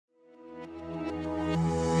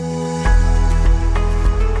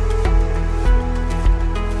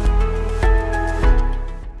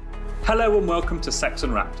Hello and welcome to Sex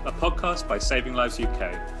Unwrapped, a podcast by Saving Lives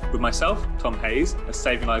UK, with myself, Tom Hayes, a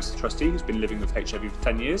Saving Lives trustee who's been living with HIV for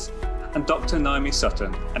 10 years, and Dr. Naomi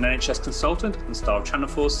Sutton, an NHS consultant and star of Channel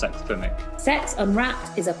 4's Sex Clinic. Sex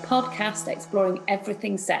Unwrapped is a podcast exploring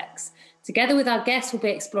everything sex. Together with our guests, we'll be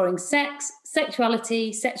exploring sex,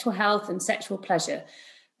 sexuality, sexual health and sexual pleasure.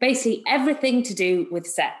 Basically everything to do with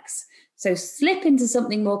sex. So slip into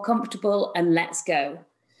something more comfortable and let's go.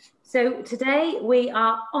 So today we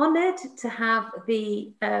are honoured to have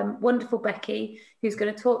the wonderful Becky, who's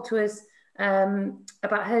going to talk to us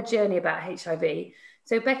about her journey about HIV.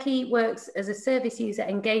 So Becky works as a service user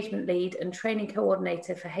engagement lead and training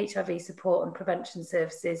coordinator for HIV support and prevention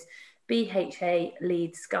services, BHA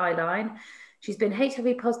Lead Skyline. She's been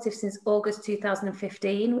HIV positive since August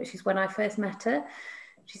 2015, which is when I first met her.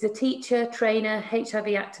 She's a teacher, trainer, HIV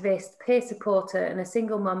activist, peer supporter, and a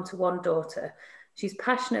single mum to one daughter. She's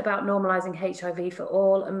passionate about normalising HIV for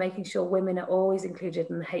all and making sure women are always included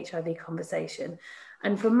in the HIV conversation.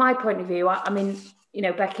 And from my point of view, I mean, you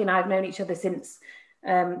know, Becky and I have known each other since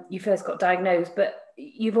you first got diagnosed, but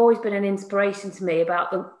you've always been an inspiration to me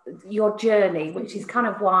about your journey, which is kind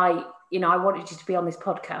of why, you know, I wanted you to be on this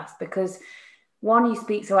podcast, because one, you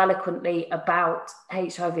speak so eloquently about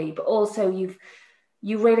HIV, but also you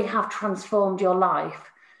really have transformed your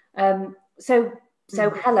life. So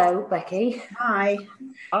hello, Becky. Hi.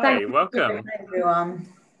 Hi, welcome. Hi, everyone.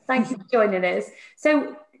 Thank you for joining us.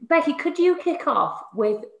 So, Becky, could you kick off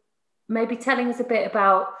with maybe telling us a bit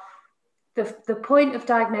about the point of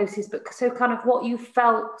diagnosis, but so kind of what you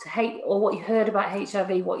felt or what you heard about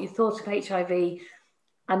HIV, what you thought of HIV,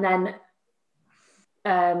 and then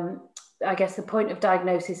I guess the point of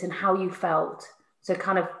diagnosis and how you felt. So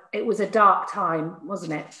kind of, it was a dark time,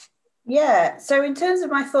 wasn't it? Yeah, so in terms of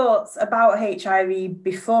my thoughts about HIV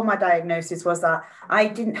before my diagnosis was that I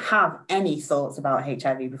didn't have any thoughts about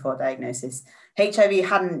HIV before diagnosis. HIV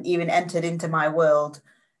hadn't even entered into my world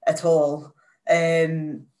at all.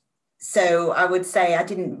 So I would say I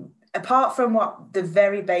didn't, apart from what the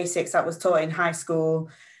very basics that was taught in high school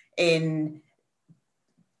in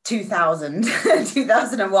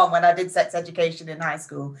 2001 when I did sex education in high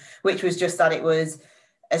school, which was just that it was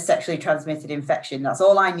a sexually transmitted infection. That's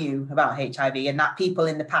all I knew about HIV, and that people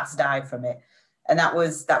in the past died from it. And that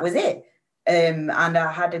was it. And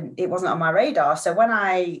it wasn't on my radar. So when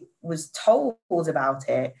I was told about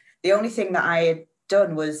it, the only thing that I had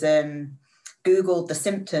done was Googled the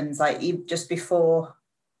symptoms, like just before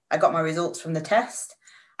I got my results from the test.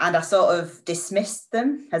 And I sort of dismissed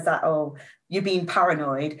them as that, oh, you're being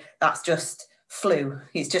paranoid. That's just flu.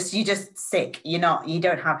 It's just, you're just sick. You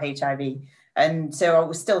don't have HIV. And so I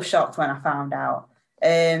was still shocked when I found out.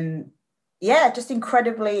 Just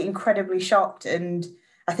incredibly, incredibly shocked. And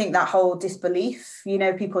I think that whole disbelief, you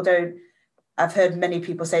know, I've heard many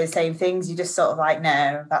people say the same things. You just sort of like,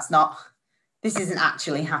 no, this isn't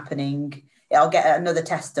actually happening. I'll get another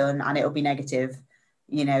test done and it'll be negative.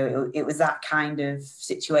 You know, it was that kind of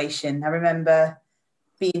situation. I remember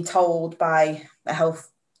being told by a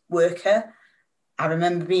health worker, I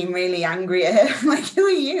remember being really angry at her, like, who are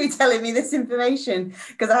you telling me this information?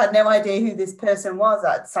 Because I had no idea who this person was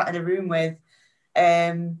that I'd sat in a room with.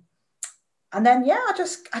 And then, I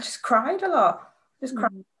just cried a lot.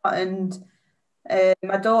 And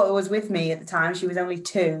my daughter was with me at the time. She was only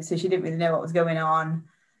 2, so she didn't really know what was going on.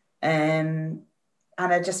 And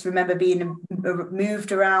I just remember being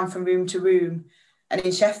moved around from room to room. And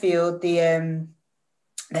in Sheffield, the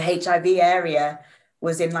HIV area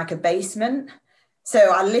was in like a basement.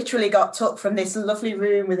 So I literally got took from this lovely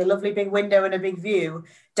room with a lovely big window and a big view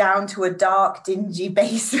down to a dark, dingy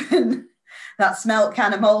basement that smelt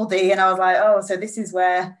kind of mouldy. And I was like, oh, so this is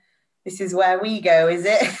where we go, is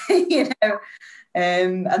it? You know?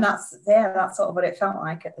 And that's sort of what it felt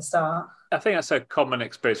like at the start. I think that's a common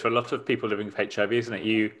experience for a lot of people living with HIV, isn't it?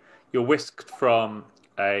 You're whisked from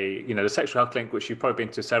the sexual health clinic, which you've probably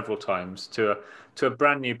been to several times, to a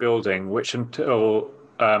brand new building, which until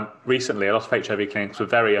recently, a lot of HIV clinics were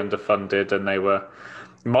very underfunded, and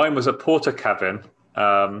mine was a porta cabin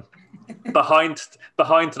behind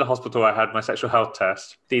the hospital I had my sexual health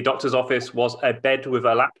test. The doctor's office was a bed with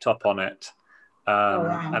a laptop on it.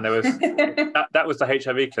 Wow. And there was that was the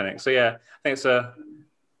HIV clinic. So yeah, I think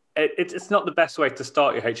it's not the best way to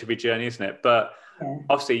start your HIV journey, isn't it? But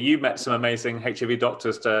obviously you met some amazing HIV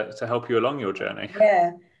doctors to help you along your journey.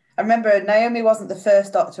 Yeah, I remember Naomi wasn't the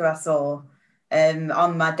first doctor I saw.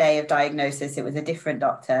 On my day of diagnosis, it was a different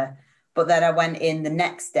doctor. But then I went in the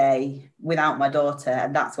next day without my daughter,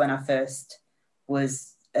 and that's when I first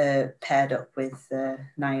was paired up with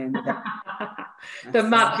Naomi. The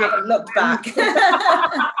magic. Looked back.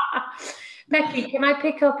 Becky, can I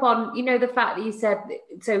pick up on, the fact that you said,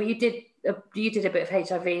 so you did a bit of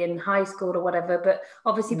HIV in high school or whatever, but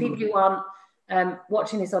obviously people who aren't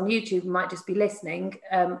watching this on YouTube might just be listening.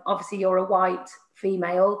 Obviously you're a white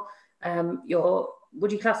female.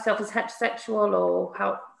 Would you class yourself as heterosexual, or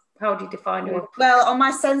how do you define your... Well, on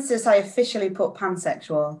my census, I officially put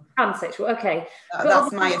pansexual. Pansexual, okay.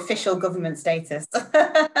 That's my official government status. But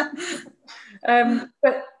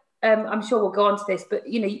I'm sure we'll go on to this, but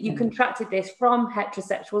you contracted this from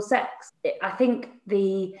heterosexual sex. I think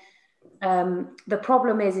the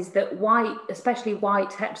problem is that especially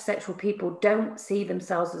white heterosexual people don't see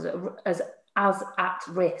themselves as at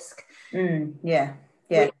risk. Yeah.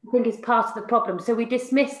 I think it's part of the problem. So we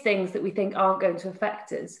dismiss things that we think aren't going to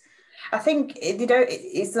affect us. I think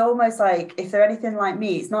it's almost like, if they're anything like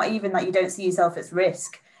me, it's not even that you don't see yourself as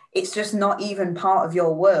risk. It's just not even part of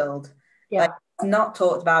your world. Yeah. Like, it's not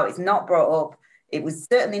talked about. It's not brought up. It was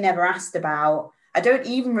certainly never asked about. I don't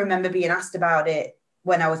even remember being asked about it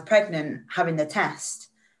when I was pregnant, having the test.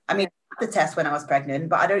 I mean, I had the test when I was pregnant,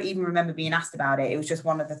 but I don't even remember being asked about it. It was just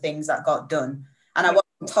one of the things that got done. And I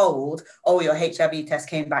wasn't told, oh, your HIV test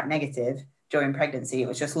came back negative during pregnancy. It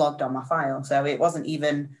was just logged on my file. So it wasn't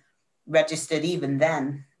even registered even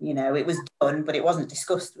then. It was done, but it wasn't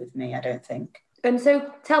discussed with me, I don't think. And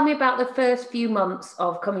so tell me about the first few months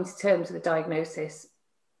of coming to terms with the diagnosis.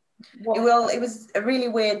 Well, it was a really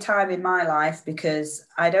weird time in my life because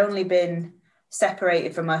I'd only been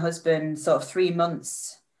separated from my husband sort of 3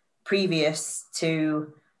 months previous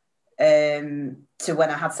to when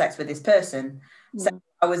I had sex with this person. So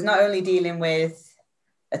I was not only dealing with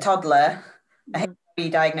a toddler, a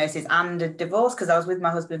HIV diagnosis, and a divorce, because I was with my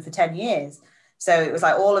husband for 10 years. So it was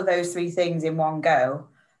like all of those three things in one go.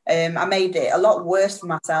 I made it a lot worse for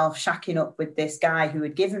myself, shacking up with this guy who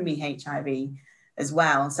had given me HIV as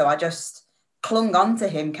well. So I just clung on to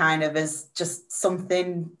him kind of as just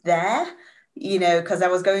something there, because I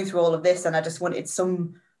was going through all of this and I just wanted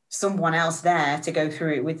someone else there to go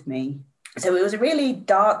through it with me. So it was a really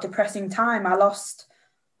dark, depressing time. I lost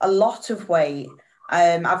a lot of weight.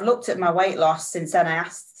 I've looked at my weight loss since then. I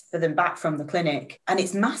asked for them back from the clinic and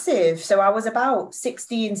it's massive. So I was about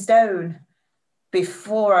 16 stone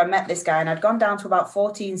before I met this guy, and I'd gone down to about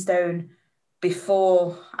 14 stone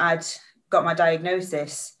before I'd got my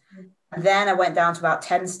diagnosis. And then I went down to about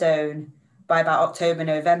 10 stone by about October,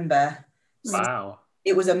 November. Wow.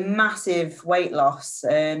 It was a massive weight loss,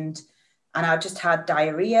 and I just had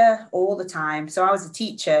diarrhea all the time. So I was a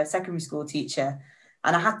teacher, secondary school teacher,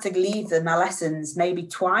 and I had to leave my lessons maybe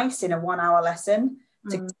twice in a 1 hour lesson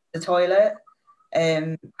to go to the toilet.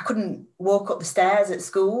 I couldn't walk up the stairs at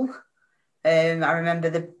school. I remember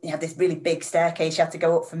this really big staircase you had to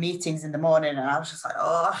go up for meetings in the morning, and I was just like,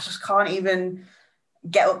 oh, I just can't even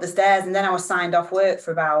get up the stairs. And then I was signed off work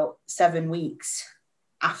for about 7 weeks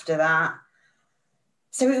after that.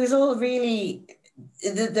 So it was all really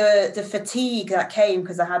the fatigue that came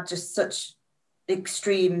because I had just such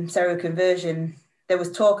extreme seroconversion. There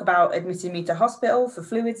was talk about admitting me to hospital for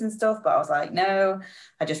fluids and stuff, but I was like, no,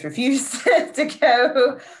 I just refused to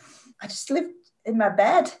go. I just lived in my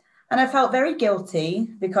bed. And I felt very guilty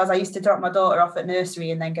because I used to drop my daughter off at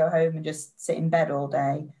nursery and then go home and just sit in bed all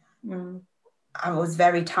day. I was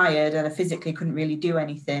very tired and I physically couldn't really do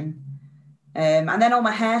anything. And then all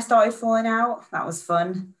my hair started falling out. That was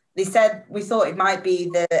fun. We thought it might be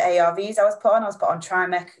the ARVs I was put on. I was put on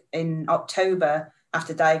Trimec in October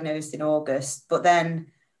after diagnosed in August. But then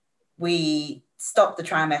we stopped the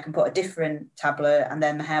Trimec and put a different tablet, and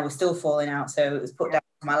then the hair was still falling out. So it was put down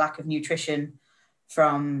to my lack of nutrition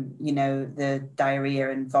from, the diarrhea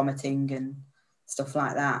and vomiting and stuff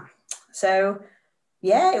like that. So,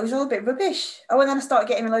 yeah, it was all a bit rubbish. Oh, and then I started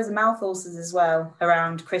getting loads of mouth ulcers as well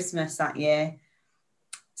around Christmas that year.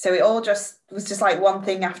 So it all was just like one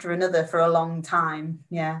thing after another for a long time.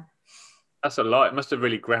 Yeah. That's a lot. It must have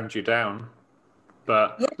really ground you down.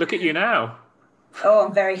 But yeah. Look at you now. Oh,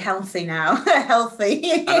 I'm very healthy now. Healthy.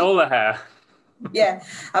 And all the hair. Yeah,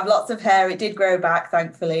 I've lots of hair. It did grow back,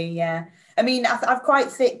 thankfully. Yeah. I mean, I've quite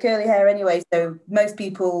thick curly hair anyway, so most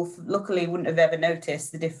people luckily wouldn't have ever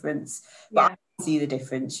noticed the difference. But I can see the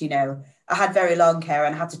difference, I had very long hair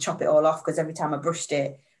and I had to chop it all off because every time I brushed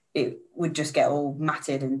it, it would just get all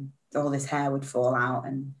matted and all this hair would fall out.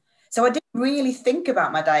 And so I didn't really think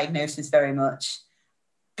about my diagnosis very much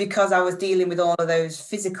because I was dealing with all of those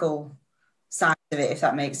physical sides of it, if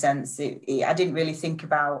that makes sense. I didn't really think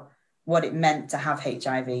about what it meant to have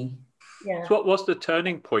HIV. Yeah. So what was the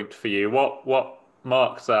turning point for you? What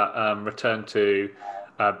marked that return to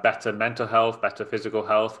better mental health, better physical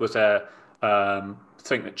health? Was there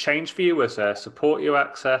something that changed for you? Was there support you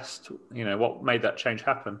accessed? What made that change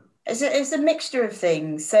happen? It's a mixture of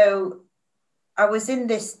things. So I was in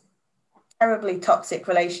this terribly toxic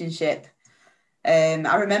relationship.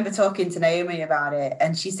 I remember talking to Naomi about it,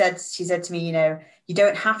 and she said to me, you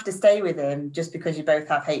don't have to stay with him just because you both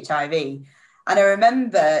have HIV. And I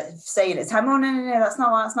remember saying at the time, oh no, that's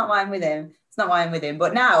not why I'm with him. It's not why I'm with him.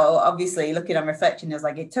 But now, obviously, looking on reflection, I was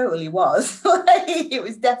like, it totally was. It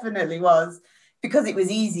was definitely was, because it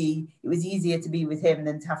was easy. It was easier to be with him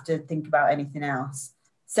than to have to think about anything else.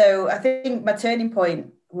 So I think my turning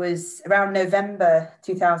point was around November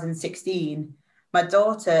 2016. My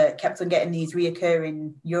daughter kept on getting these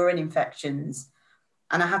reoccurring urine infections,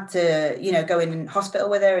 and I had to, go in hospital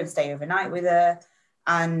with her and stay overnight with her.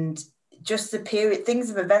 And just the things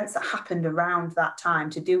of events that happened around that time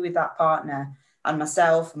to do with that partner and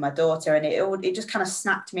myself and my daughter, and it just kind of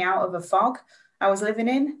snapped me out of a fog I was living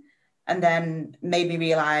in, and then made me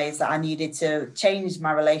realize that I needed to change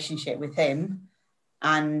my relationship with him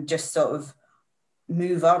and just sort of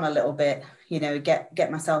move on a little bit,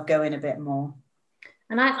 get myself going a bit more.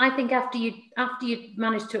 And I think after you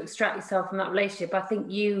managed to extract yourself from that relationship, I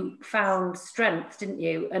think you found strength, didn't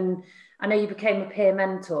you? And I know you became a peer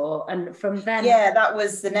mentor, and from then... Yeah, that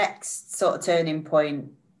was the next sort of turning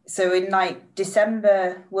point. So in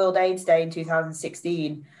December, World AIDS Day in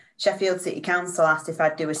 2016, Sheffield City Council asked if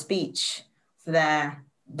I'd do a speech for their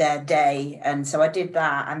day. And so I did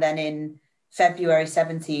that. And then in February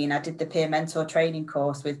 17, I did the peer mentor training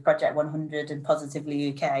course with Project 100 and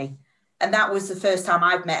Positively UK. And that was the first time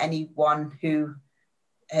I'd met anyone who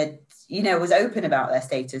had, was open about their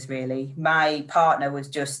status, really. My partner was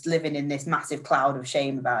just living in this massive cloud of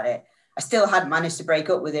shame about it. I still hadn't managed to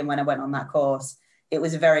break up with him when I went on that course. It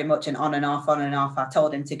was very much an on and off. I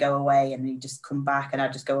told him to go away and he'd just come back and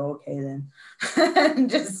I'd just go, okay then. And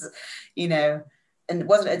just, and it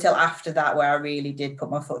wasn't until after that where I really did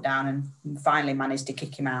put my foot down and finally managed to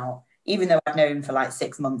kick him out. Even though I'd known him for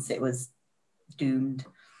 6 months, it was doomed.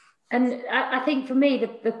 And I think for me,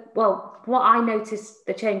 what I noticed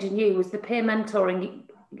the change in you was the peer mentoring,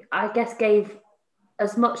 I guess, gave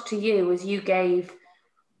as much to you as you gave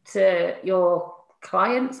to your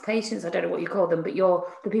clients, patients, I don't know what you call them, but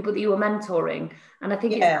the people that you were mentoring. And I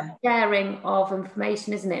think it's sharing of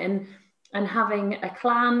information, isn't it? And having a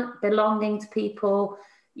clan, belonging to people,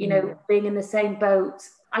 being in the same boat,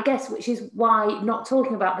 I guess, which is why not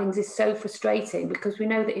talking about things is so frustrating, because we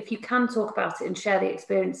know that if you can talk about it and share the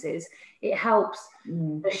experiences, it helps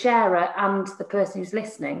the sharer and the person who's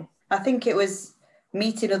listening. I think it was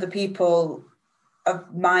meeting other people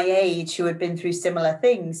of my age who had been through similar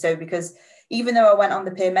things. So because even though I went on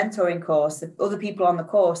the peer mentoring course, the other people on the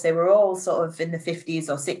course, they were all sort of in the 50s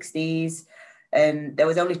or 60s. There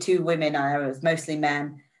was only 2 women, it was mostly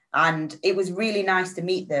men. And it was really nice to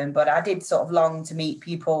meet them, but I did sort of long to meet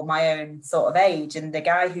people my own sort of age. And the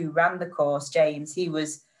guy who ran the course, James, he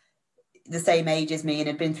was the same age as me and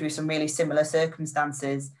had been through some really similar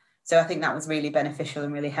circumstances. So I think that was really beneficial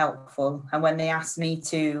and really helpful. And when they asked me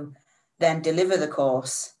to then deliver the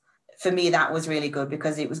course, for me, that was really good,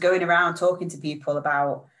 because it was going around talking to people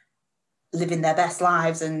about living their best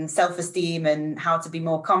lives and self-esteem and how to be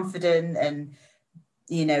more confident and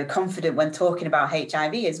confident when talking about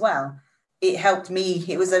HIV as well. It helped me.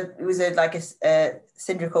 It was a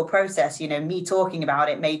cylindrical process. Me talking about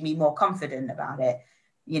it made me more confident about it.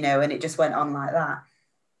 And it just went on like that.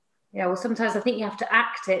 Yeah. Well, sometimes I think you have to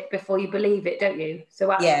act it before you believe it, don't you?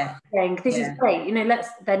 So saying this is great. Let's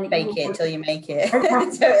then fake it till you make it.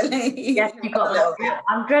 Totally. Yes, you got that.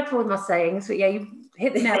 I'm dreadful with my sayings, but yeah, you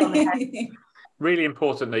hit the nail on the head. Really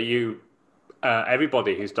important that you.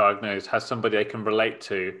 Everybody who's diagnosed has somebody they can relate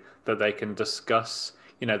to, that they can discuss,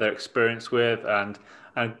 their experience with, and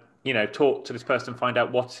talk to this person, find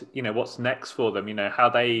out what's next for them, how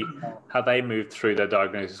they moved through their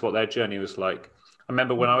diagnosis, what their journey was like. I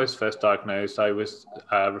remember when I was first diagnosed, I was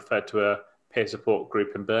referred to a peer support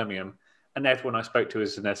group in Birmingham, and everyone I spoke to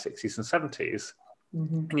was in their 60s and 70s.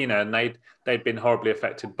 Mm-hmm. And they'd been horribly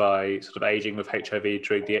affected by sort of aging with HIV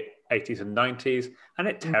during the 80s and 90s, and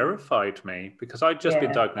it terrified me, because I'd just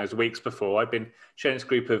been diagnosed weeks before. I'd been shown this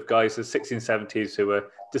group of guys in the 60s and 70s who were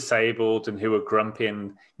disabled and who were grumpy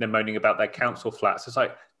and moaning about their council flats. It's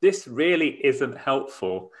like, this really isn't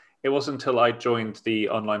helpful. It wasn't until I joined the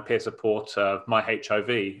online peer support of My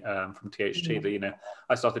HIV from THT that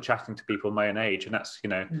I started chatting to people my own age, and that's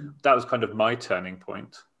that was kind of my turning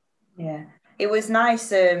point. Yeah. It was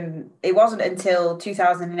nice. It wasn't until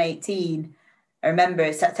 2018, I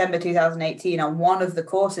remember September 2018, on one of the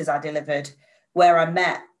courses I delivered, where I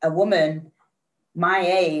met a woman my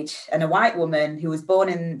age and a white woman who was born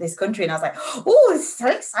in this country. And I was like, oh, it's so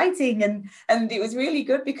exciting. And it was really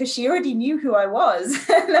good because she already knew who I was.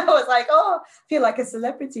 And I was like, oh, I feel like a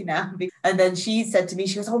celebrity now. And then she said to me,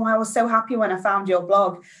 she goes, oh, I was so happy when I found your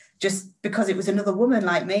blog, just because it was another woman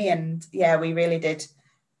like me. And yeah, we really did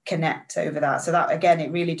connect over that. So that, again,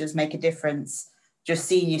 it really does make a difference, just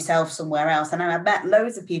seeing yourself somewhere else. And I met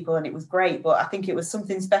loads of people and it was great, but I think it was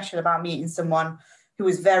something special about meeting someone who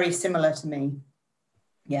was very similar to me.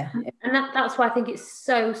 Yeah. And that's why I think it's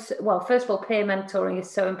so, well, first of all, peer mentoring is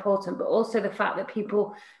so important, but also the fact that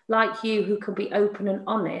people like you who can be open and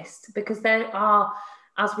honest, because there are,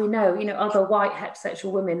 as we know, other white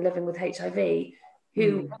heterosexual women living with HIV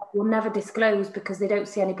who will never disclose because they don't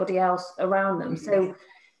see anybody else around them. So,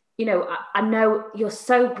 I know you're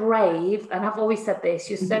so brave, and I've always said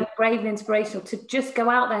this, you're so brave and inspirational to just go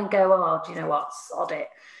out there and go, oh, do you know what, sod it.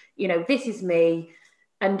 This is me,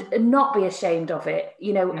 and not be ashamed of it.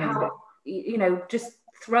 How, just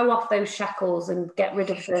throw off those shackles and get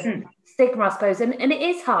rid of the stigma, I suppose. And it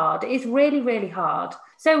is hard. It is really, really hard.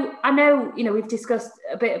 So I know, we've discussed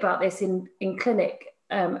a bit about this in clinic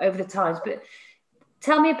over the times, but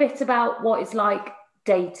tell me a bit about what it's like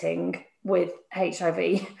dating with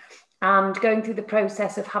HIV and going through the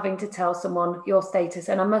process of having to tell someone your status.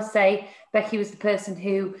 And I must say, Becky was the person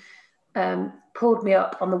who pulled me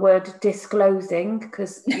up on the word disclosing,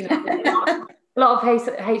 because a lot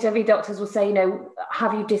of HIV doctors will say,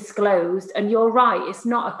 have you disclosed? And you're right, it's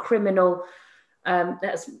not a criminal,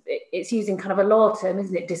 it's using kind of a law term,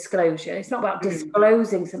 isn't it? Disclosure. It's not about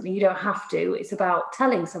disclosing something, you don't have to, it's about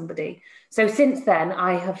telling somebody. So since then,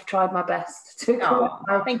 I have tried my best to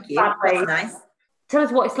thank you. That's nice. Tell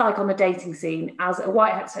us what it's like on the dating scene as a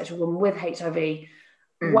white heterosexual woman with HIV.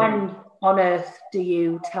 When on earth do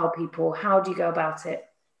you tell people? How do you go about it?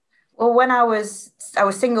 Well, when I was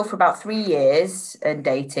single for about 3 years and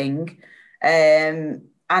dating, and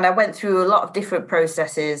I went through a lot of different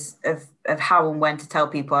processes of how and when to tell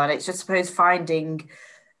people. And it's just, I suppose, finding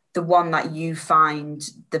the one that you find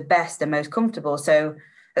the best and most comfortable. So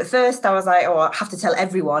at first I was like, oh, I have to tell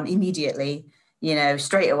everyone immediately,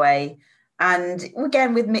 straight away. And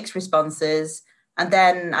again, with mixed responses. And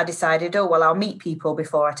then I decided, oh, well, I'll meet people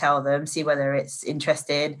before I tell them, see whether it's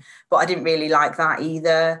interested. But I didn't really like that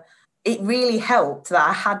either. It really helped that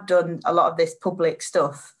I had done a lot of this public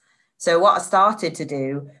stuff. So what I started to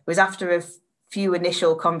do was, after a few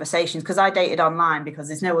initial conversations, because I dated online because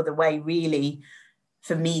there's no other way really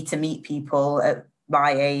for me to meet people at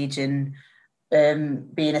my age, and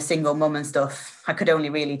being a single mum and stuff, I could only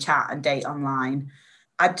really chat and date online.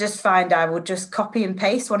 I'd just find I would just copy and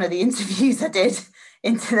paste one of the interviews I did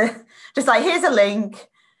into just like, here's a link,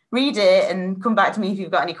 read it and come back to me if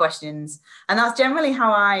you've got any questions. And that's generally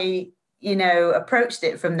how I, approached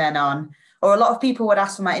it from then on. Or a lot of people would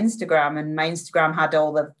ask for my Instagram, and my Instagram had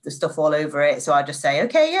all the stuff all over it. So I just say,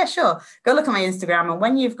 okay, yeah, sure. Go look at my Instagram. And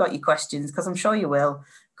when you've got your questions, because I'm sure you will,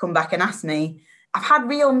 come back and ask me. I've had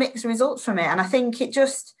real mixed results from it. And I think it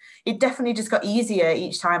definitely just got easier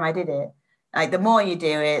each time I did it. Like, the more you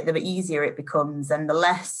do it, the easier it becomes, and the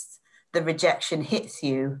less the rejection hits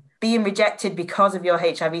you. Being rejected because of your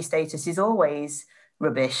HIV status is always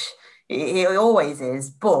rubbish. It always is,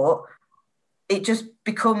 but it just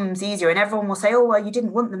becomes easier. And everyone will say, oh, well, you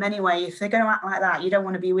didn't want them anyway. If they're going to act like that, you don't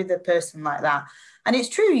want to be with a person like that. And it's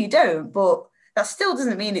true, you don't, but that still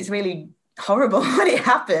doesn't mean it's really horrible when it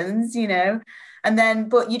happens, And then,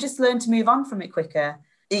 but you just learn to move on from it quicker.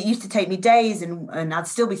 It used to take me days, and I'd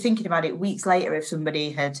still be thinking about it weeks later if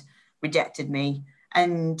somebody had rejected me.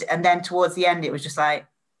 And then towards the end, it was just like,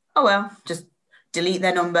 oh, well, just delete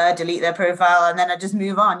their number, delete their profile, and then I just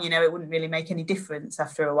move on. It wouldn't really make any difference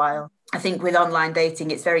after a while. I think with online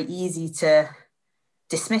dating, it's very easy to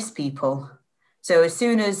dismiss people. So as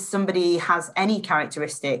soon as somebody has any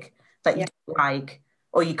characteristic that you don't like,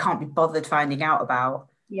 or you can't be bothered finding out about,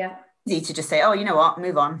 easy to just say, oh, you know what,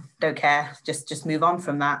 move on, don't care, just move on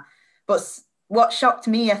from that. But what shocked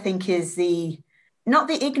me, I think, is not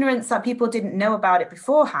the ignorance that people didn't know about it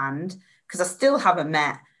beforehand, because I still haven't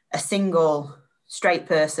met a single straight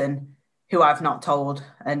person who I've not told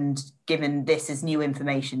and given this as new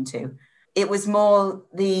information to. It was more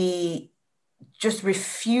the just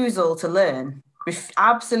refusal to learn,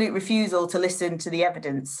 absolute refusal to listen to the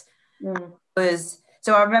evidence.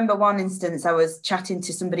 So I remember one instance, I was chatting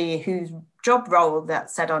to somebody whose job role that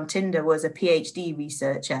said on Tinder was a PhD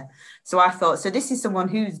researcher. So I thought, so this is someone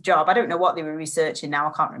whose job, I don't know what they were researching now,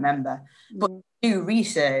 I can't remember, but do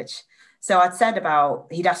research. So I'd said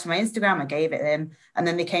he'd asked for my Instagram, I gave it him. And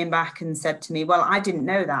then they came back and said to me, well, I didn't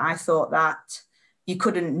know that. I thought that you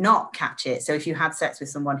couldn't not catch it. So if you had sex with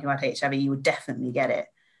someone who had HIV, you would definitely get it.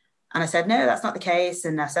 And I said, no, that's not the case.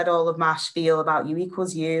 And I said all of my spiel about U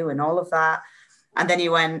equals U and all of that. And then he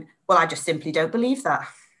went, well, I just simply don't believe that.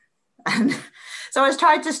 And so I was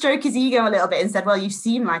trying to stroke his ego a little bit and said, well, you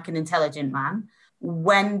seem like an intelligent man.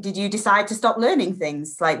 When did you decide to stop learning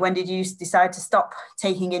things? Like, when did you decide to stop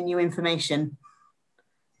taking in new information?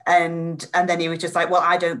 And then he was just like, well,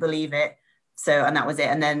 I don't believe it. So, and that was it.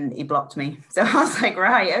 And then he blocked me. So I was like,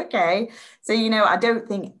 right, okay. So, you know, I don't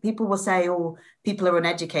think people will say, oh, people are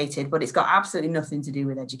uneducated, but it's got absolutely nothing to do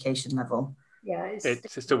with education level. Yeah.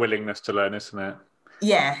 It's just a willingness to learn, isn't it?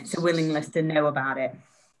 Yeah, it's a willingness to know about it.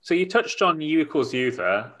 So you touched on U equals U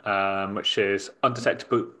there, which is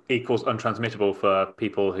undetectable equals untransmittable for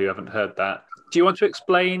people who haven't heard that. Do you want to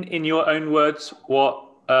explain in your own words what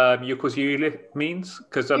U equals U means?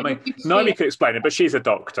 Because I mean, Naomi could explain it, but she's a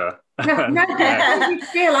doctor. No,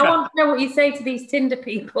 spiel. I want to know what you say to these Tinder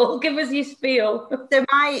people. Give us your spiel. So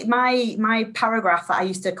my paragraph that I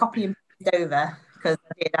used to copy and paste over, because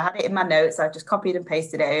I had it in my notes, I just copied and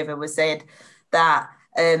pasted it over, was said that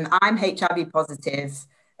I'm HIV positive.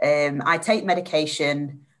 I take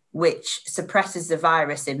medication which suppresses the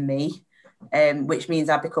virus in me, which means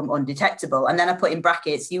I become undetectable. And then I put in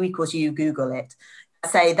brackets, U equals U, Google it. I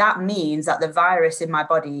say that means that the virus in my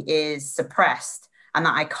body is suppressed and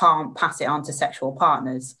that I can't pass it on to sexual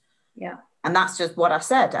partners. Yeah. And that's just what I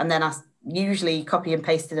said. And then I usually copy and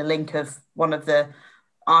pasted a link of one of the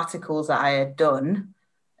articles that I had done,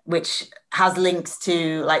 which has links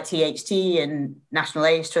to like THT and National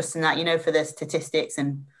AIDS Trust and that, you know, for the statistics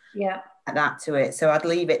and that to it. So I'd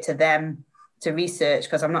leave it to them to research,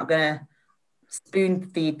 because I'm not going to spoon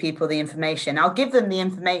feed people the information. I'll give them the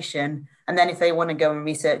information, and then if they want to go and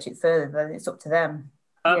research it further, then it's up to them.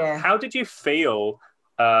 How did you feel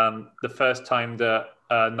the first time that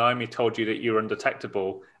Naomi told you that you were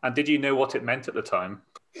undetectable? And did you know what it meant at the time?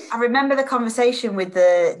 I remember the conversation with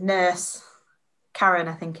the nurse, Karen,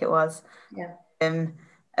 I think it was,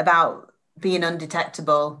 about being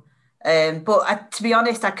undetectable. But to be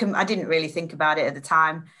honest, I didn't really think about it at the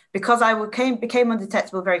time, because I became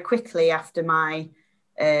undetectable very quickly after my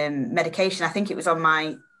medication. I think it was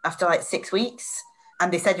after like 6 weeks,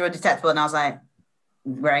 and they said you're undetectable, and I was like,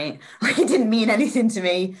 right. Like, it didn't mean anything to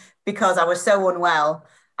me because I was so unwell.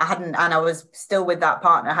 And I was still with that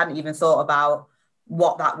partner. I hadn't even thought about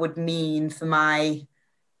what that would mean for my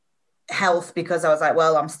health, because I was like,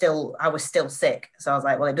 well, I was still sick. So I was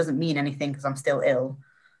like, well, it doesn't mean anything because I'm still ill.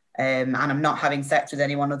 And I'm not having sex with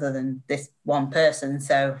anyone other than this one person,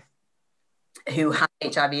 who had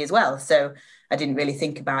HIV as well. So I didn't really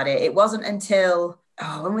think about it. It wasn't until,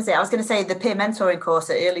 when was it? I was going to say the peer mentoring course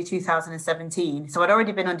at early 2017. So I'd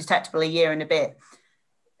already been undetectable a year and a bit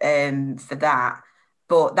for that.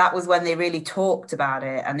 But that was when they really talked about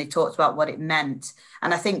it, and they talked about what it meant.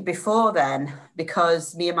 And I think before then,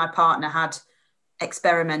 because me and my partner had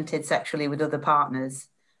experimented sexually with other partners,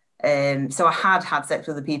 so I had sex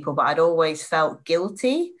with other people, but I'd always felt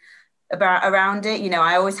guilty around it. You know,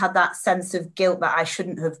 I always had that sense of guilt that I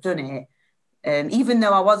shouldn't have done it, even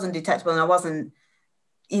though I was undetectable and I wasn't,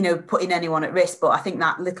 you know, putting anyone at risk. But I think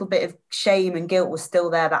that little bit of shame and guilt was still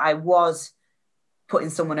there, that I was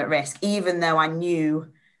putting someone at risk, even though I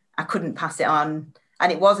knew I couldn't pass it on.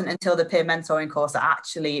 And it wasn't until the peer mentoring course that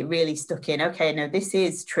actually it really stuck in. Okay, no, this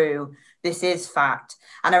is true. This is fact.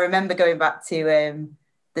 And I remember going back to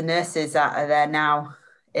the nurses that are there now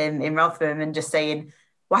in Rotherham and just saying,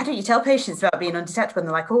 why don't you tell patients about being undetectable? And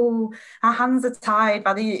they're like, oh, our hands are tied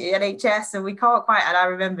by the NHS and we can't quite. And I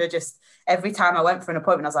remember just every time I went for an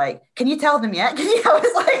appointment, I was like, can you tell them yet? I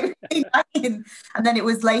was like, and then it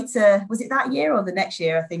was later, was it that year or the next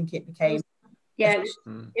year? I think it became. Yeah,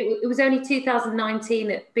 it was only 2019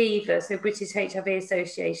 that BEVA, so British HIV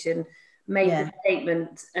Association, made the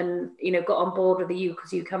statement and, you know, got on board with the U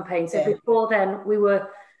equals U campaign. So before then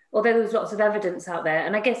although there was lots of evidence out there,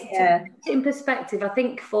 and I guess in perspective, I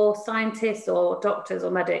think for scientists or doctors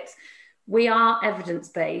or medics, we are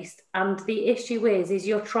evidence-based, and the issue is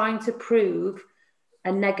you're trying to prove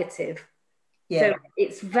a negative. So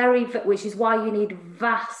it's which is why you need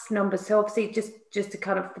vast numbers. So obviously, just to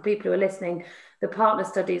kind of, for people who are listening, the partner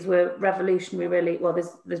studies were revolutionary, really. Well,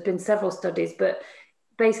 there's been several studies, but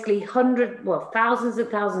basically thousands and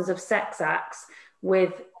thousands of sex acts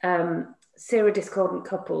with serodiscordant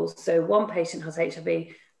couples. So one patient has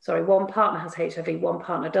one partner has HIV, one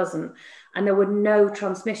partner doesn't. And there were no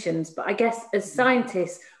transmissions. But I guess as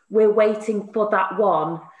scientists, we're waiting for that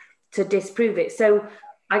one to disprove it. So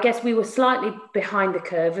I guess we were slightly behind the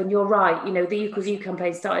curve, and you're right, you know, the U equals U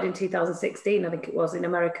campaign started in 2016, I think it was, in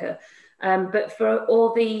America. But for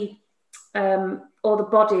all the or the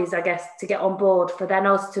bodies, I guess, to get on board for then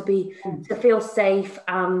us to feel safe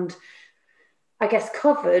and I guess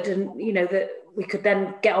covered, and that we could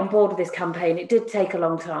then get on board with this campaign. It did take a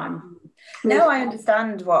long time. No, I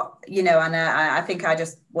understand what and I think I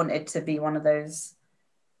just wanted to be one of those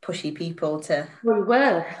pushy people to. Well, you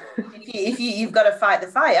were. if you've got to fight the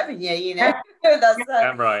fight, haven't you? That's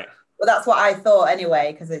right. Well, that's what I thought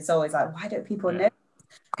anyway, because it's always like, why don't people know?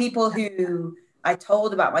 People who I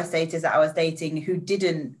told about my status that I was dating who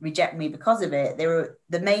didn't reject me because of it,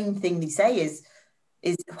 the main thing they say is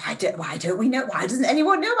why don't we know? Why doesn't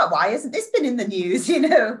anyone know about? Why hasn't this been in the news?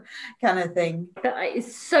 Kind of thing.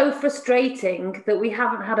 It's so frustrating that we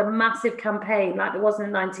haven't had a massive campaign like there was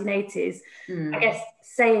in the 1980s. I guess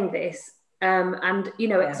saying this and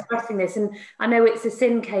expressing this. And I know It's a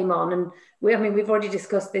Sin came on, and we've already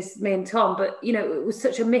discussed this, me and Tom, but it was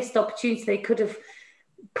such a missed opportunity. They could have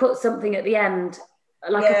put something at the end,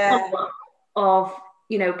 like a follow-up of.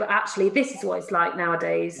 But actually, this is what it's like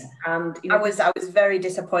nowadays. And I was very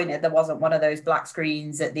disappointed there wasn't one of those black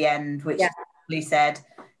screens at the end, which simply said,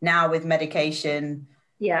 "Now with medication,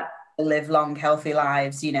 live long, healthy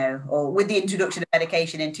lives." Or with the introduction of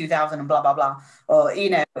medication in 2000 and blah blah blah. Or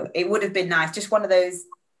it would have been nice, just one of those,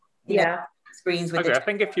 screens with. I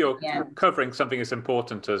think if you're covering something as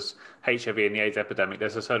important as HIV and the AIDS epidemic,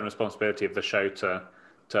 there's a certain responsibility of the show to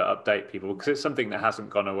update people, because it's something that hasn't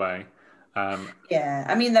gone away. I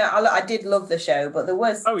did love the show, but there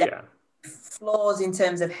was flaws in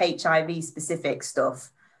terms of HIV specific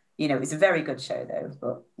stuff. It's a very good show though,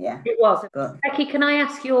 but it was. Becky, can I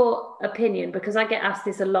ask your opinion, because I get asked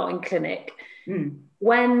this a lot in clinic?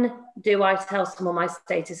 When do I tell someone my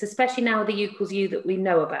status, especially now the you equals you that we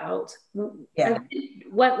know about?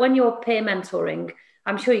 When you're peer mentoring,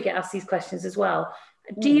 I'm sure you get asked these questions as well.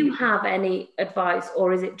 Do you have any advice,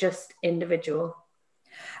 or is it just individual?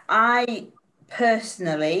 I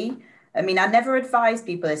personally, I never advise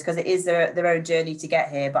people this because it is their own journey to get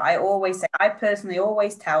here. But I personally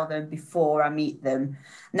always tell them before I meet them.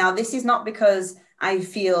 Now, this is not because I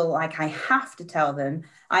feel like I have to tell them.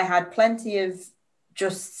 I had plenty of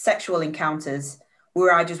just sexual encounters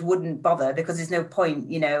where I just wouldn't bother, because there's no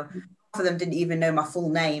point, half of them didn't even know my full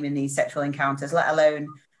name in these sexual encounters, let alone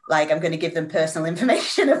like I'm going to give them personal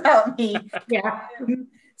information about me.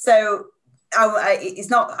 So it's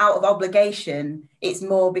not out of obligation. It's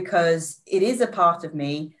more because it is a part of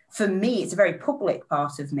me. For me, it's a very public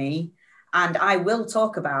part of me, and I will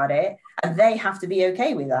talk about it, and they have to be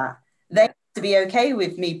okay with that. They have to be okay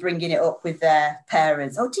with me bringing it up with their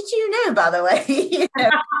parents. Oh, did you know, by the way? Be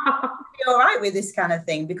all right with this kind of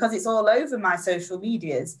thing, because it's all over my social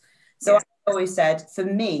medias. So I always said, for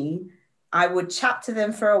me, I would chat to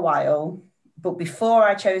them for a while, but before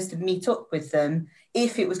I chose to meet up with them,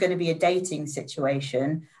 if it was going to be a dating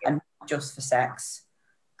situation and not just for sex,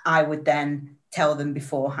 I would then tell them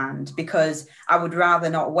beforehand, because I would rather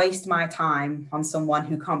not waste my time on someone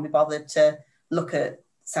who can't be bothered to look at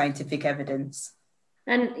scientific evidence.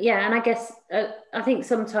 And I guess I think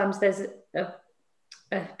sometimes there's a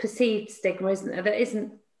perceived stigma, isn't there, that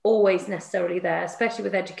isn't always necessarily there, especially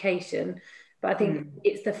with education. But I think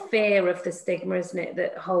it's the fear of the stigma, isn't it,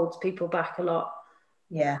 that holds people back a lot.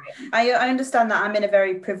 Yeah, I understand that I'm in a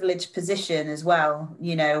very privileged position as well.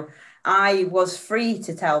 I was free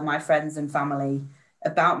to tell my friends and family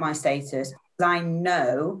about my status, because I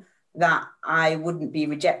know that I wouldn't be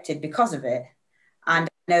rejected because of it. And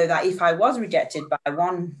I know that if I was rejected by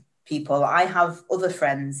one people, I have other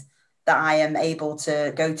friends that I am able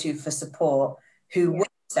to go to for support who would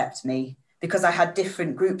accept me, because I had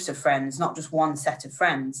different groups of friends, not just one set of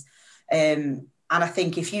friends. And I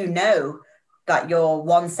think if you know that your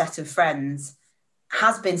one set of friends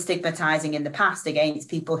has been stigmatizing in the past against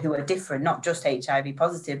people who are different, not just HIV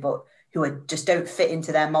positive, but who just don't fit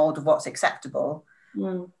into their mold of what's acceptable,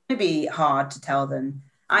 it would be hard to tell them.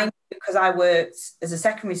 I knew, because I worked as a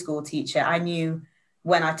secondary school teacher, I knew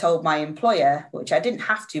when I told my employer, which I didn't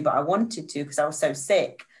have to, but I wanted to because I was so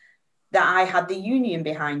sick, that I had the union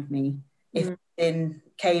behind me. If anything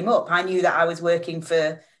came up, I knew that I was working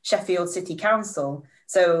for Sheffield City Council.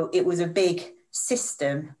 So it was a big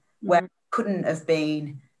system where I couldn't have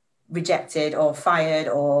been rejected or fired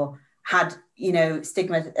or had,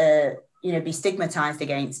 stigma, be stigmatized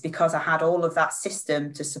against, because I had all of that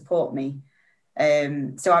system to support me.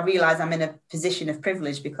 So I realize I'm in a position of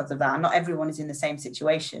privilege because of that. And not everyone is in the same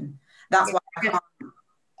situation. That's why I can't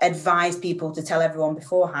advise people to tell everyone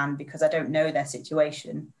beforehand, because I don't know their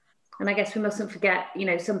situation. And I guess we mustn't forget,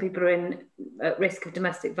 some people are at risk of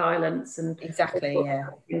domestic violence. And exactly,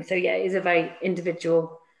 So it is a very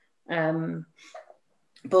individual.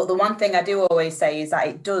 But the one thing I do always say is that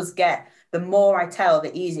it does get the more I tell,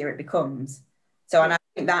 the easier it becomes. So, and I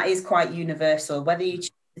think that is quite universal, whether you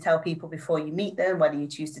choose to tell people before you meet them, whether you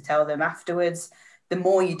choose to tell them afterwards, the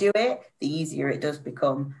more you do it, the easier it does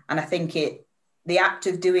become. And I think the act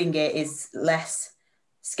of doing it is less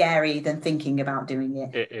scary than thinking about doing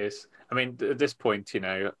it. It is. I mean, at this point,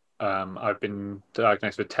 I've been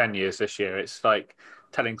diagnosed with 10 years this year. It's like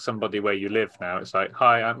telling somebody where you live now. It's like,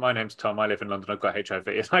 hi, my name's Tom. I live in London. I've got HIV.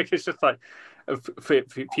 It's just like, for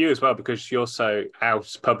you as well, because you're so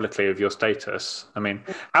out publicly of your status. I mean,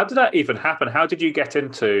 how did that even happen? How did you get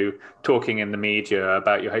into talking in the media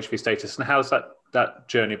about your HIV status, and how's that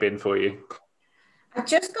journey been for you? I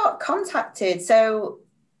just got contacted. So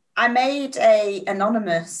I made a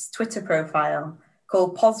anonymous Twitter profile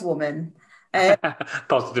called Poswoman.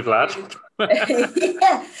 Positive lad.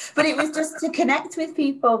 Yeah, but it was just to connect with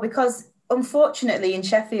people, because unfortunately in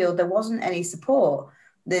Sheffield there wasn't any support.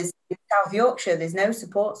 In South Yorkshire, there's no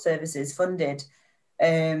support services funded.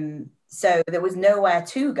 So there was nowhere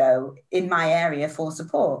to go in my area for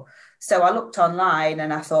support. So I looked online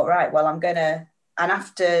and I thought, right, well, and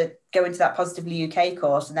after going to that Positively UK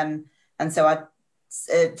course, and so I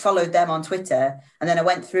followed them on Twitter, and then I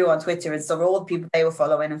went through on Twitter and saw all the people they were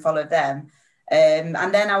following and followed them.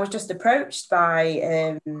 And then I was just approached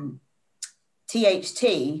by THT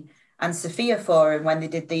and Sophia Forum when they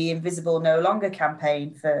did the Invisible No Longer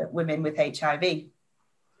campaign for women with HIV.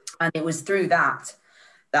 And it was through that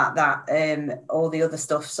all the other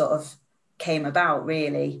stuff sort of came about,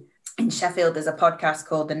 really. In Sheffield, there's a podcast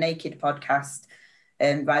called The Naked Podcast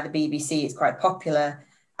by the BBC. It's quite popular.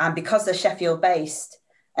 And because they're Sheffield based,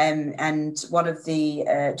 and one of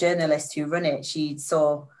the journalists who run it, she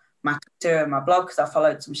saw my Twitter and my blog, because I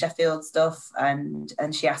followed some Sheffield stuff, and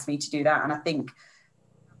she asked me to do that. And I think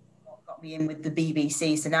what got me in with the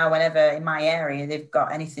BBC. So now whenever in my area they've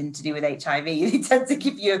got anything to do with HIV, they tend to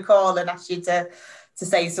give you a call and ask you to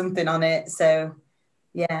say something on it. So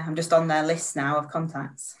yeah, I'm just on their list now of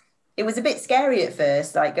contacts. It was a bit scary at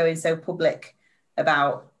first, like going so public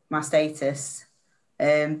about my status.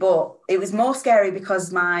 But it was more scary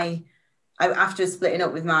because after splitting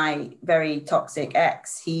up with my very toxic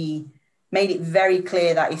ex, he made it very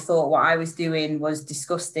clear that he thought what I was doing was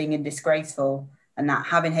disgusting and disgraceful, and that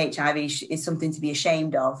having HIV is something to be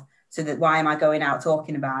ashamed of. So that why am I going out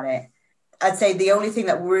talking about it? I'd say the only thing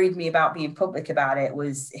that worried me about being public about it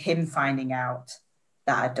was him finding out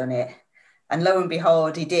that I'd done it. And lo and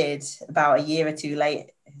behold, he did. About a year or two later,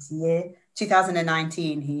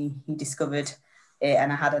 2019, he discovered it,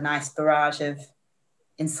 and I had a nice barrage of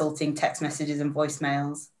insulting text messages and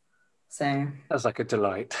voicemails. So that's like a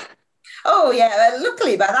delight. Oh yeah,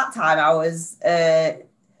 luckily by that time I was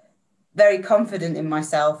very confident in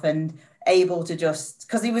myself and able to just,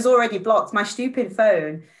 because he was already blocked. My stupid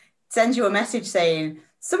phone sends you a message saying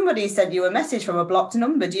somebody sent you a message from a blocked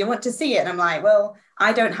number, do you want to see it? And I'm like, well,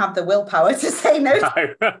 I don't have the willpower to say no.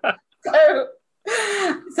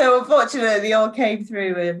 So unfortunately they all came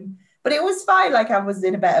through, but it was fine. Like, I was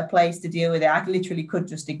in a better place to deal with it. I literally could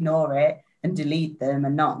just ignore it and delete them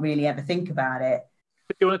and not really ever think about it.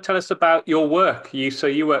 Do you want to tell us about your work?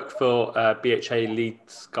 You work for BHA Lead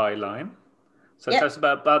Skyline. So Tell us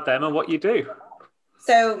about them and what you do.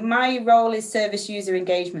 So my role is Service User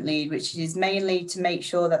Engagement Lead, which is mainly to make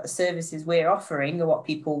sure that the services we're offering are what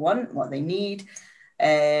people want, what they need.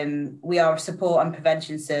 We are a support and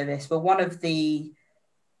prevention service. We're one of the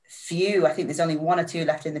few, I think there's only one or two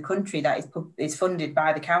left in the country that is funded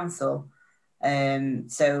by the council.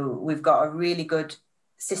 So we've got a really good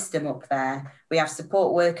system up there. We have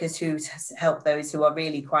support workers who help those who are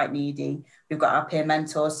really quite needy. We've got our peer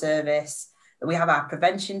mentor service. We have our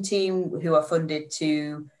prevention team who are funded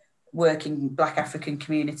to work in Black African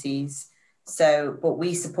communities. But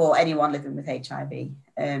we support anyone living with HIV.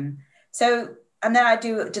 And then I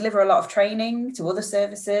deliver a lot of training to other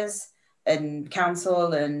services and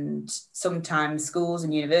council and sometimes schools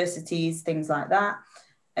and universities, things like that.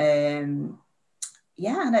 And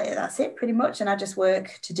that's it pretty much. And I just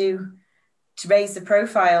work to raise the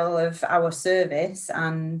profile of our service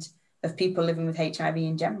and of people living with HIV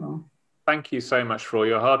in general. Thank you so much for all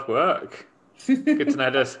your hard work. Good to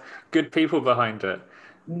know there's good people behind it.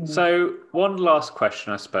 So one last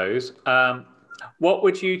question, I suppose. What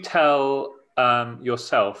would you tell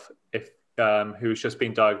yourself who's just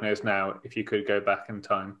been diagnosed now, if you could go back in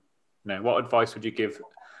time? What advice would you give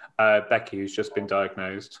Becky, who's just been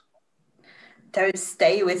diagnosed? Don't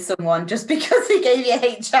stay with someone just because they gave you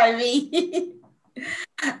HIV.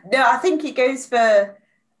 No, I think it goes for,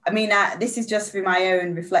 this is just for my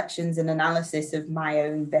own reflections and analysis of my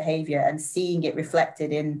own behaviour and seeing it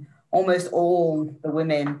reflected in almost all the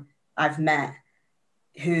women I've met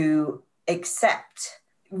who accept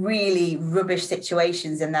really rubbish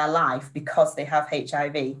situations in their life because they have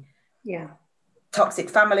HIV. Yeah. Toxic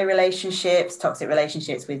family relationships, toxic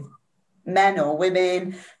relationships with men or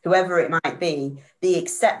women, whoever it might be, they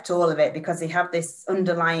accept all of it because they have this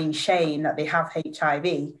underlying shame that they have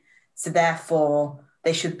HIV. So therefore,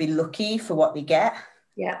 they should be lucky for what they get.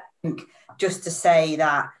 Yeah. Just to say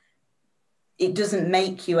that it doesn't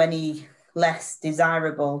make you any less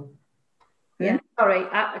desirable. Yeah, sorry,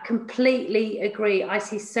 I completely agree. I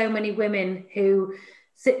see so many women who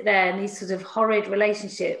sit there in these sort of horrid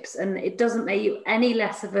relationships, and it doesn't make you any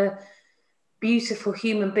less of a beautiful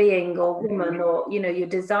human being or woman, or, you know, your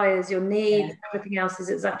desires, your needs, everything else is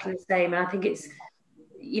exactly the same. And I think it's,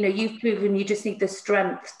 you know, you've proven you just need the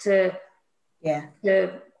strength to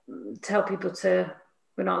tell people to,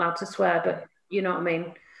 we're not allowed to swear, but you know what I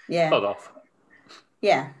mean? Yeah. Hold off.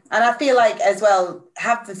 Yeah. And I feel like as well,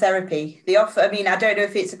 have the therapy. They offer, I mean, I don't know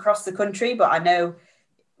if it's across the country, but I know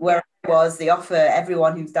where I was, they offer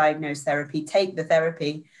everyone who's diagnosed therapy, take the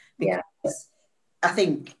therapy, because I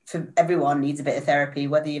think for everyone needs a bit of therapy,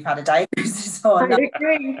 whether you've had a diagnosis or not. I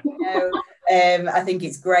agree. You know, I think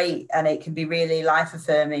it's great, and it can be really life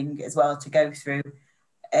affirming as well to go through.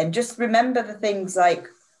 And just remember the things like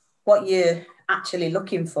what you're actually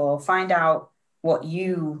looking for, find out what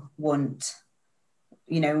you want,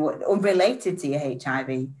 you know, unrelated to your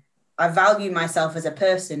HIV. I value myself as a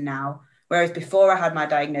person now, whereas before I had my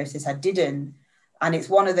diagnosis, I didn't. And it's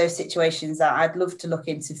one of those situations that I'd love to look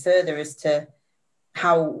into further as to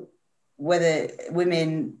how, whether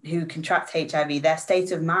women who contract HIV, their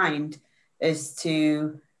state of mind as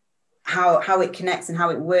to how it connects and how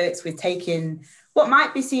it works with taking what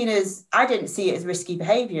might be seen as, I didn't see it as risky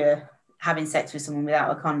behavior, having sex with someone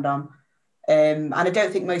without a condom. And I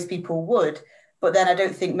don't think most people would. But then I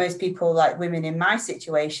don't think most people, like women in my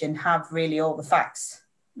situation, have really all the facts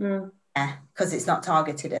because it's not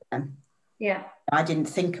targeted at them. Yeah. I didn't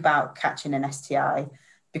think about catching an STI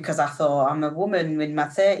because I thought, I'm a woman in my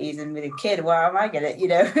 30s and with a kid, where am I going to, you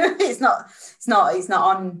know, it's not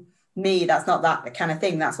on me. That's not that kind of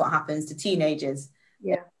thing. That's what happens to teenagers,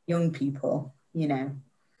 young people, you know.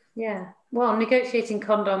 Yeah. Well, negotiating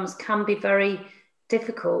condoms can be very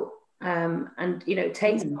difficult. And, you know, it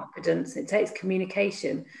takes confidence, it takes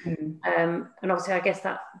communication. And obviously, I guess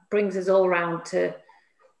that brings us all around to,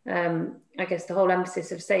 I guess the whole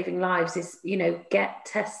emphasis of saving lives is, you know, get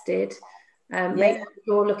tested, make sure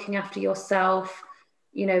you're looking after yourself,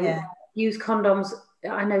 you know, use condoms.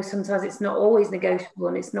 I know sometimes it's not always negotiable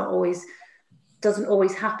and it's not always, doesn't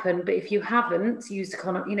always happen, but if you haven't used a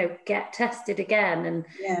condom, you know, get tested again. And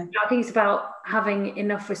I think it's about having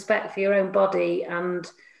enough respect for your own body. And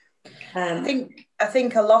I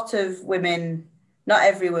think a lot of women, not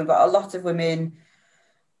everyone, but a lot of women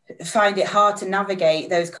find it hard to navigate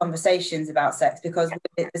those conversations about sex because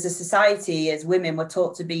as a society, as women, we're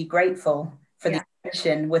taught to be grateful for the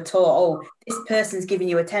attention. We're taught, oh, this person's giving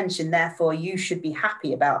you attention, therefore you should be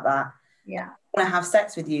happy about that. Yeah. I want to have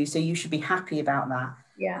sex with you, so you should be happy about that.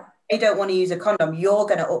 Yeah. They don't want to use a condom. You're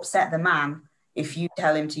going to upset the man if you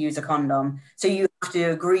tell him to use a condom. So you have to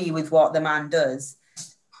agree with what the man does.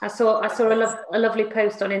 I saw a lovely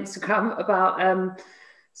post on Instagram about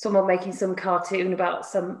someone making some cartoon about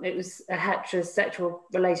it was a heterosexual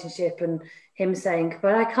relationship and him saying,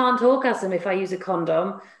 but I can't orgasm if I use a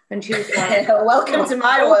condom. And she was like, welcome to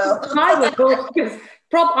my world. I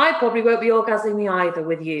probably won't be orgasming either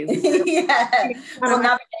with you. We'll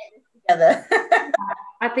navigate it together.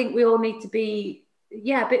 I think we all need to be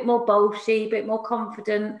a bit more bolshy, a bit more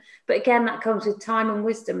confident. But again, that comes with time and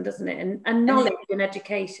wisdom, doesn't it? And knowledge and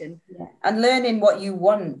education. Yeah. And learning what you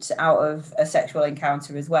want out of a sexual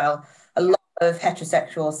encounter as well. A lot of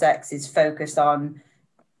heterosexual sex is focused on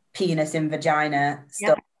penis and vagina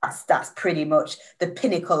stuff. Yeah. That's pretty much the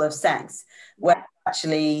pinnacle of sex, where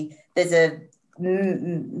actually there's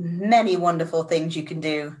many wonderful things you can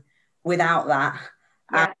do without that.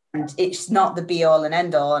 Yeah. And it's not the be all and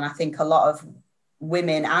end all. And I think a lot of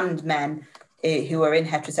women and men who are in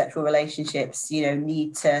heterosexual relationships, you know,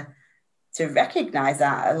 need to recognize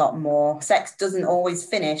that a lot more. Sex doesn't always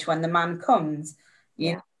finish when the man comes.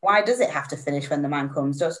 You know, why does it have to finish when the man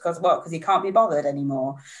comes? Just because he can't be bothered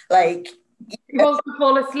anymore? Like, he wants to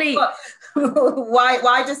fall asleep.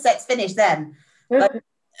 Why does sex finish then? Like,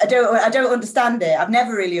 I don't understand it. I've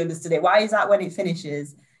never really understood it. Why is that when it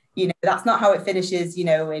finishes? You know, that's not how it finishes, you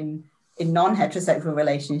know, in non-heterosexual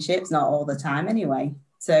relationships, not all the time anyway.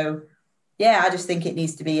 So I just think it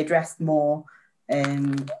needs to be addressed more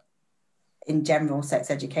in general sex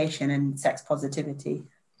education and sex positivity.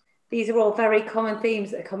 These are all very common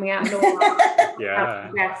themes that are coming out in all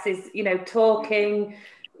our is, you know, talking,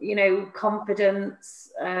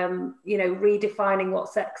 confidence, redefining what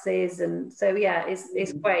sex is. And so, yeah,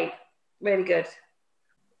 it's great. Really good.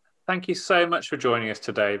 Thank you so much for joining us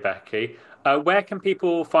today, Becky. Where can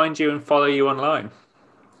people find you and follow you online?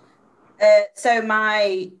 So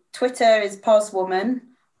my Twitter is poswoman,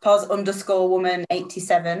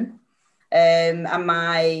 pos_woman87. And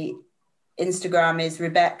my Instagram is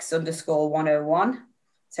rebex_101.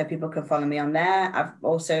 So people can follow me on there. I've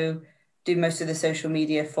also do most of the social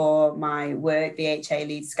media for my work, the HA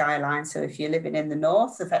Lead Skyline. So if you're living in the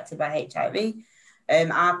north affected by HIV,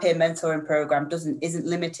 our peer mentoring program isn't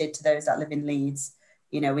limited to those that live in Leeds.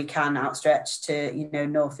 We can outstretch to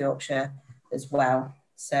North Yorkshire as well.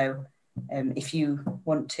 So if you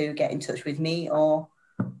want to get in touch with me or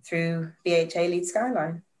through the HA Lead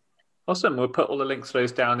Skyline. Awesome. We'll put all the links to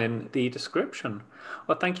those down in the description.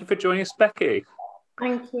 Well, thank you for joining us, Becky.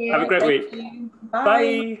 Thank you. Have a great week.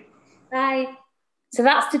 Bye. Bye. So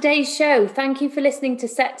that's today's show. Thank you for listening to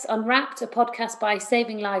Sex Unwrapped, a podcast by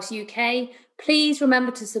Saving Lives UK. Please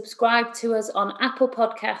remember to subscribe to us on Apple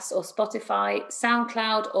Podcasts or Spotify,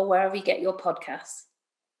 SoundCloud, or wherever you get your podcasts.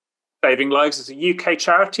 Saving Lives is a UK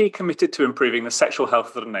charity committed to improving the sexual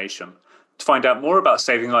health of the nation. To find out more about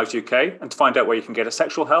Saving Lives UK and to find out where you can get a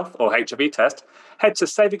sexual health or HIV test, head to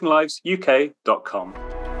savinglivesuk.com.